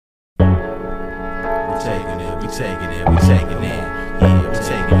taking it, we taking it, we taking it. Yeah, we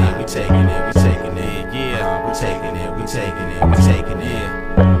taking it, we taking it, we taking it. Yeah, we taking it, we taking it, we taking it.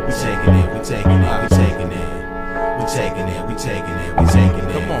 We taking it, we taking it, we taking it. We taking it, we taking it, we taking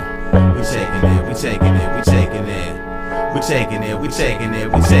it. Come on. We taking it, we taking it, we taking it. We taking it, we taking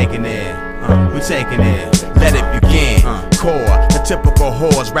it, we taking it. We taking it. Let it begin. Core, the typical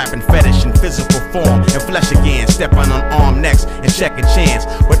whores rapping fetish in physical form and flesh again, stepping on arm necks and checking chins.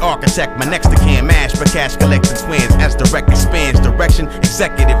 With architect, my next to can mash for cash collecting twins. As the record spins, direction,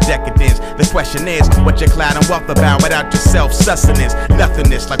 executive decadence. The question is, what your cloud and wealth about without your self-sustenance?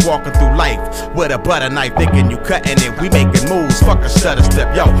 Nothingness, like walking through life with a butter knife, thinking you cutting it. We making moves, fuck a stutter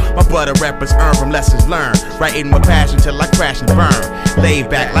step. Yo, my butter rappers earn from lessons learned. Writing with passion till I crash and burn. Laid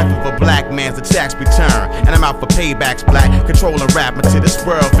back, life of a black man's the tax return. And I'm out for paybacks, black. Controlling rap until this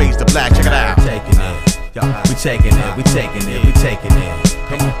world fades to black. Check it out. Taking it, yo, we taking it, we taking it, we taking it.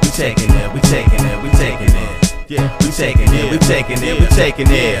 We taking it, we taking it, we taking it. Yeah, we taking it, we taking it, we taking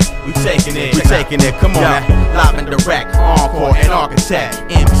it. We taking it, we taking it. Come on, live and direct, Encore and Architect.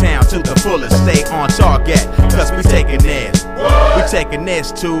 In town to the fullest, stay on target. Cause we taking this, we taking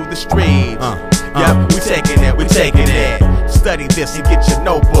this to the streets. Yeah, we taking it, we taking it. Study this and get your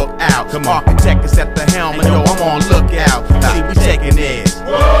notebook out. Come on, architect is at the helm and yo, I'm on lookout. See, we taking this,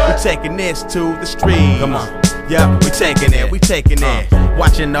 we taking this to the streets. Come on. Yeah, we taking it, we taking it.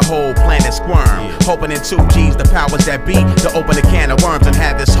 Watching the whole planet squirm. Hoping in 2Gs the powers that be to open a can of worms and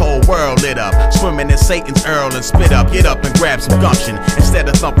have this whole world lit up. Swimming in Satan's Earl and spit up. Get up and grab some gumption. Instead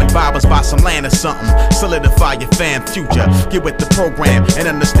of thumping Bibles, buy some land or something. Solidify your fan future. Get with the program and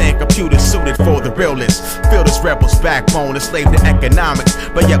understand computers suited for the realest. Feel this rebel's backbone, enslaved to economics.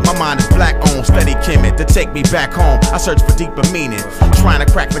 But yet my mind is black owned, steady chemic to take me back home. I search for deeper meaning. Trying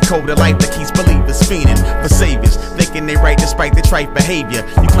to crack the code of life that keeps believers fiending for saviors. Thinking they right despite their trite behavior.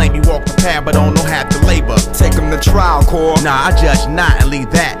 You claim you walk the path but don't know how to labor. Take them to trial, Core. Nah, I judge not and leave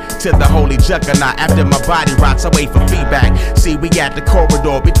that to the holy juggernaut. After my body rots, I wait for feedback. See, we at the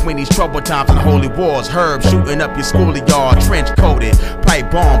corridor between these troubled times and holy wars. Herbs shooting up your schoolyard, trench coated. Pipe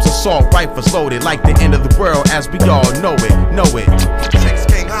bombs, assault rifles loaded. Like the end of the world as we all know it, know it. Six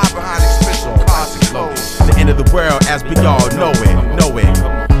can't hide behind these official cars and clothes. The end of the world as we all know it, know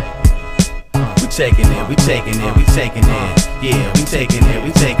it. We taking it, we taking it, we taking it. Yeah, we taking it,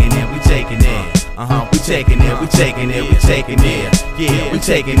 we taking it, we taking it. We taking it, we taking it, we taking it. Yeah, we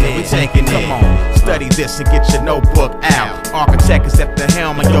taking it, we taking it. Come on, study this and get your notebook out. Architect is at the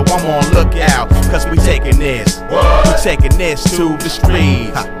helm and yo, I'm on lookout. Cause we taking this, we taking this to the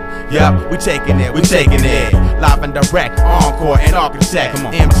streets. Yup, we taking it, we taking it. Live and direct, Encore and Architect. Come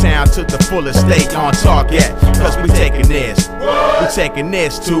on, M-Town to the fullest, stay on target. Cause we taking this, we taking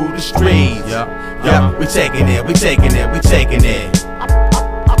this to the streets. Yup, we taking it, we taking it, we taking it.